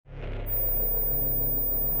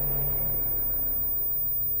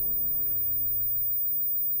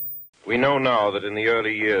We know now that in the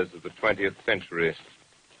early years of the 20th century,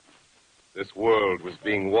 this world was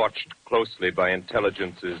being watched closely by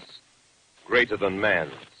intelligences greater than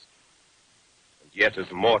man's, and yet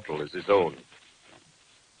as mortal as his own.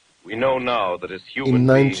 We know now that as human In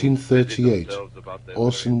beings 1938, busy themselves about their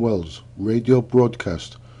Orson Welles' radio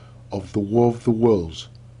broadcast of The War of the Worlds,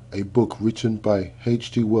 a book written by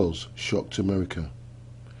H.G. Wells, shocked America.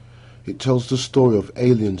 It tells the story of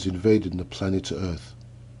aliens invading the planet Earth.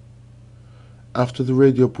 After the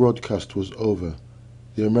radio broadcast was over,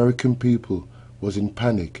 the American people was in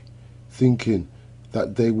panic, thinking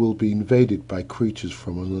that they will be invaded by creatures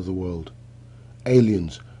from another world.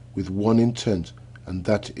 Aliens with one intent, and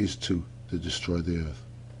that is to destroy the Earth.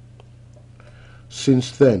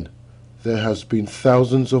 Since then, there has been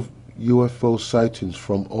thousands of UFO sightings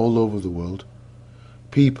from all over the world.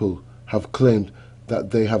 People have claimed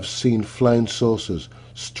that they have seen flying saucers,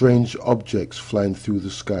 strange objects flying through the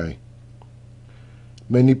sky.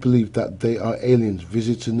 Many believe that they are aliens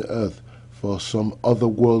visiting the Earth for some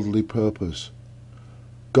otherworldly purpose.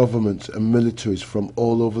 Governments and militaries from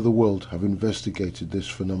all over the world have investigated this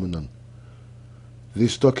phenomenon.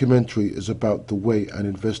 This documentary is about the way an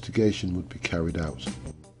investigation would be carried out.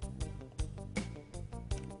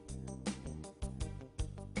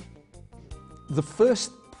 The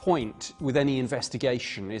first point with any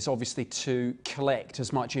investigation is obviously to collect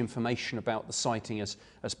as much information about the sighting as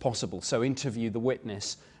possible. So interview the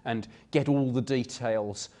witness and get all the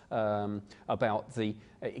details about the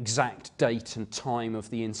exact date and time of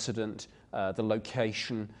the incident, the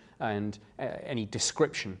location, and any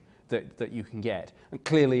description that you can get. And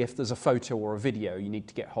clearly, if there's a photo or a video, you need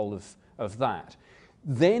to get hold of that.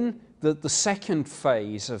 Then the second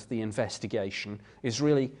phase of the investigation is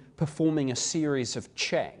really performing a series of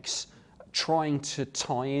checks, trying to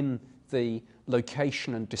tie in the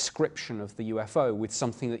location and description of the UFO with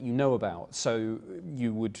something that you know about. So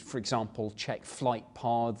you would, for example, check flight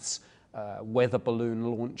paths, weather balloon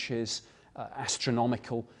launches,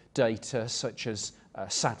 astronomical data such as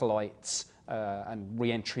satellites and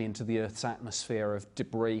re-entry into the Earth's atmosphere of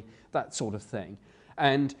debris, that sort of thing.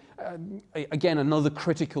 And again, another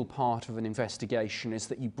critical part of an investigation is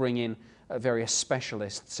that you bring in various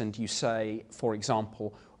specialists and you say, for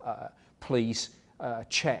example, please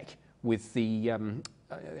check with the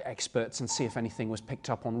experts and see if anything was picked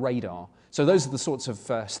up on radar. So those are the sorts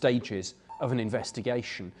of stages of an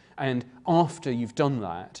investigation. And after you've done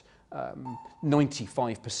that,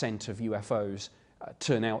 95% of UFOs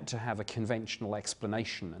turn out to have a conventional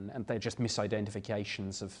explanation, and they're just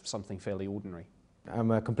misidentifications of something fairly ordinary.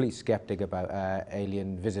 I'm a complete skeptic about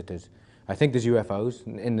alien visitors. I think there's UFOs,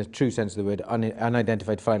 in the true sense of the word,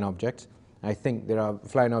 unidentified flying objects. I think there are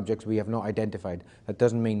flying objects we have not identified. That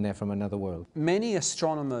doesn't mean they're from another world. Many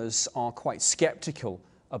astronomers are quite skeptical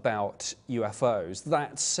about UFOs.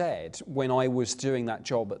 That said, when I was doing that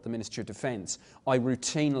job at the Ministry of Defence, I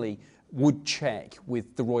routinely would check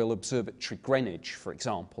with the Royal Observatory Greenwich, for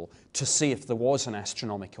example, to see if there was an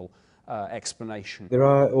astronomical explanation. There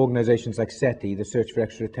are organisations like SETI, the Search for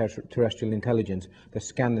Extraterrestrial Intelligence, that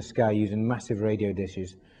scan the sky using massive radio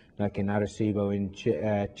dishes, like in Arecibo in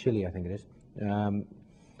Chile, I think it is.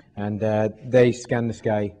 They scan the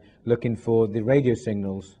sky looking for the radio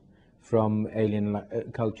signals from alien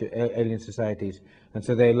alien societies. And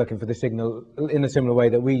so they're looking for the signal in a similar way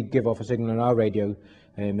that we give off a signal in our radio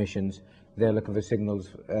emissions. They're looking for signals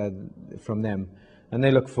from them. And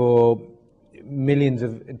they look for millions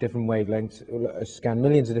of different wavelengths, scan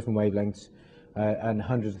millions of different wavelengths and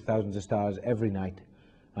hundreds of thousands of stars every night.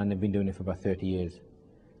 And they've been doing it for about 30 years.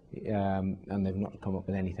 And they've not come up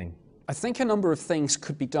with anything. I think a number of things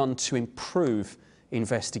could be done to improve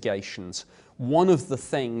investigations. One of the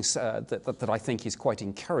things that I think is quite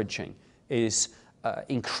encouraging is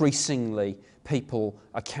increasingly people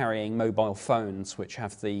are carrying mobile phones which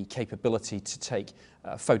have the capability to take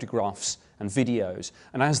photographs and videos.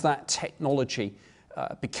 And as that technology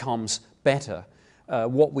becomes better,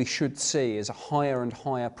 what we should see is a higher and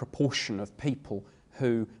higher proportion of people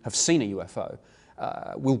who have seen a UFO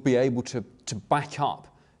will be able to back up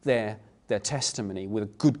their testimony with a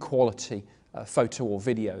good quality photo or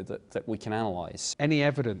video that we can analyse. Any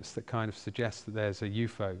evidence that kind of suggests that there's a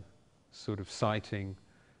UFO sort of sighting,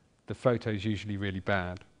 the photo's usually really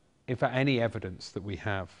bad. In fact, any evidence that we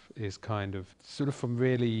have is kind of sort of from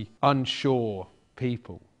really unsure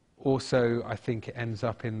people. Also, I think it ends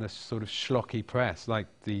up in the sort of schlocky press, like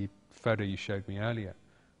the photo you showed me earlier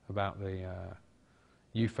about the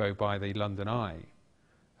UFO by the London Eye.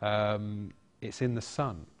 It's in the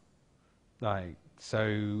Sun,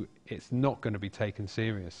 so it's not going to be taken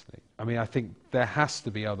seriously. I mean, I think there has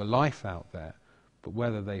to be other life out there, but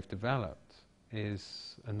whether they've developed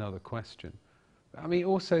is another question. I mean,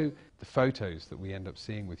 also the photos that we end up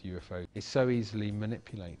seeing with UFO is so easily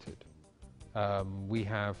manipulated. We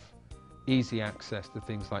have easy access to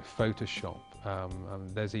things like Photoshop.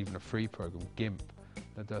 There's even a free program, GIMP,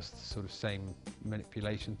 that does the sort of same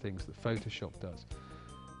manipulation things that Photoshop does.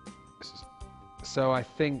 So I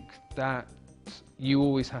think that you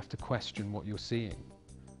always have to question what you're seeing.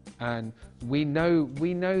 And we know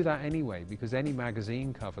that anyway, because any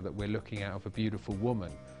magazine cover that we're looking at of a beautiful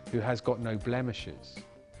woman who has got no blemishes,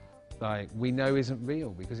 like, we know isn't real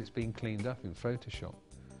because it's been cleaned up in Photoshop.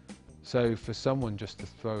 So for someone just to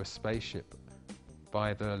throw a spaceship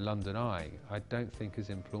by the London Eye, I don't think is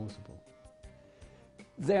implausible.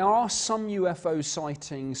 There are some UFO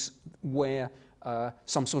sightings where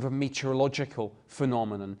some sort of meteorological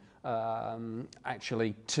phenomenon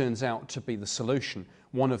actually turns out to be the solution.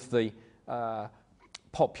 One of the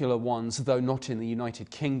popular ones, though not in the United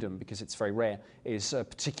Kingdom because it's very rare, is a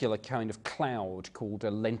particular kind of cloud called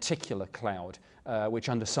a lenticular cloud, which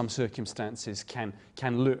under some circumstances can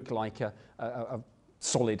look like a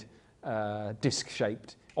solid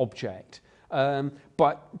disc-shaped object.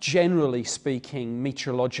 But generally speaking,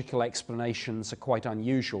 meteorological explanations are quite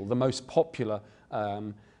unusual. The most popular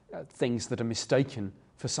things that are mistaken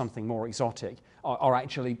for something more exotic are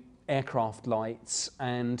actually aircraft lights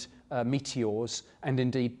and meteors, and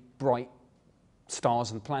indeed bright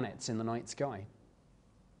stars and planets in the night sky.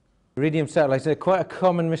 Iridium satellites are quite a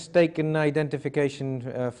common mistaken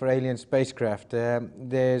identification for alien spacecraft.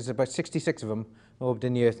 There's about 66 of them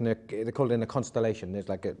orbiting the Earth, and they're called in a constellation. There's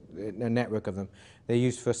like a network of them. They're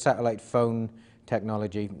used for satellite phone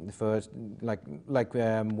technology, for like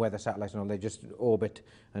weather satellites and all. They just orbit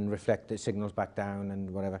and reflect the signals back down and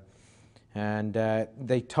whatever. And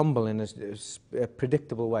they tumble in a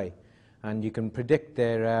predictable way, and you can predict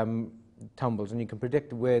their tumbles, and you can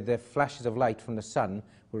predict where the flashes of light from the sun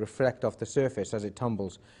will reflect off the surface as it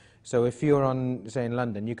tumbles. So if you're on, say, in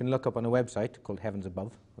London, you can look up on a website called Heavens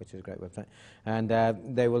Above, which is a great website, and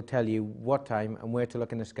they will tell you what time and where to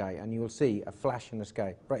look in the sky, and you will see a flash in the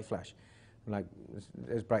sky, bright flash, like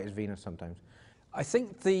as bright as Venus sometimes. I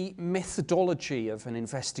think the methodology of an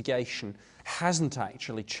investigation hasn't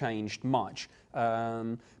actually changed much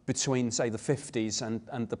between, say, the 50s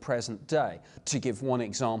and the present day. To give one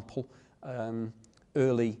example,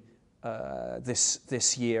 early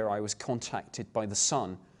this year I was contacted by The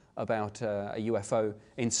Sun about a UFO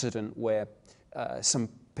incident where some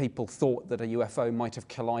people thought that a UFO might have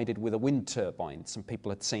collided with a wind turbine. Some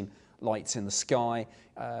people had seen lights in the sky.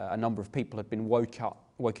 A number of people had been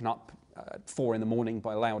woken up at 4 in the morning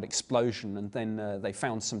by a loud explosion, and then they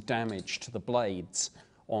found some damage to the blades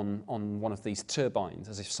on one of these turbines,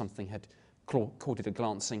 as if something had caught it a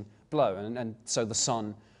glancing blow. And so The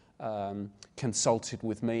Sun consulted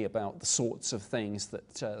with me about the sorts of things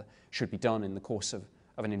that should be done in the course of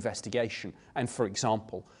an investigation. And for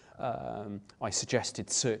example, I suggested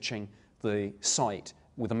searching the site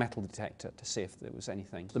with a metal detector to see if there was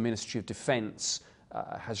anything. The Ministry of Defence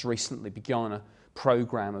has recently begun a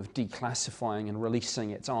program of declassifying and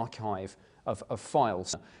releasing its archive of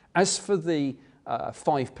files. As for the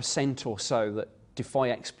 5% or so that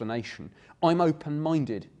defy explanation, I'm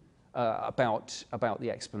open-minded about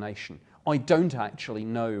the explanation. I don't actually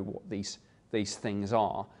know what these things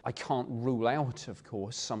are. I can't rule out, of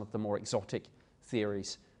course, some of the more exotic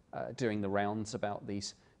theories doing the rounds about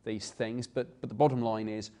these things, but the bottom line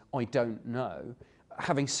is I don't know.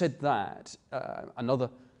 Having said that, another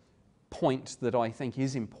point that I think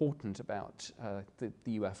is important about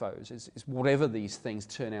the UFOs is whatever these things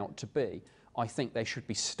turn out to be, I think they should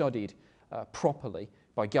be studied properly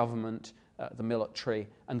by government, the military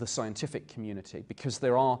and the scientific community, because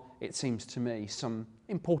there are, it seems to me, some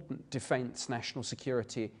important defence, national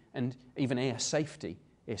security and even air safety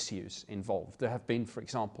issues involved. There have been, for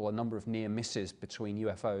example, a number of near misses between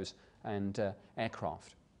UFOs and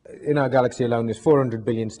aircraft. In our galaxy alone, there's 400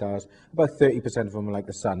 billion stars. About 30% of them are like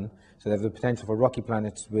the Sun, so they have the potential for rocky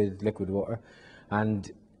planets with liquid water.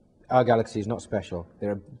 And our galaxy is not special. There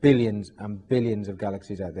are billions and billions of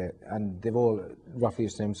galaxies out there, and they're all roughly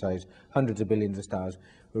the same size. Hundreds of billions of stars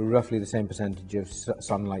with roughly the same percentage of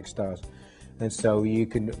Sun-like stars. And so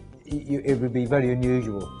it would be very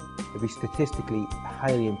unusual. It would be statistically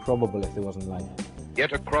highly improbable if there wasn't life.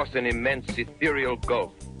 Yet across an immense ethereal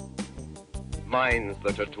gulf, minds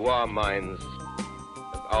that are to our minds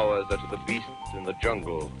as ours are to the beasts in the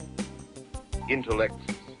jungle,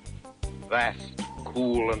 intellects vast,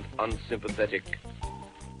 cool and unsympathetic,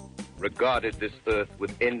 regarded this earth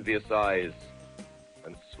with envious eyes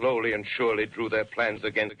and slowly and surely drew their plans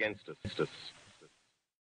against us.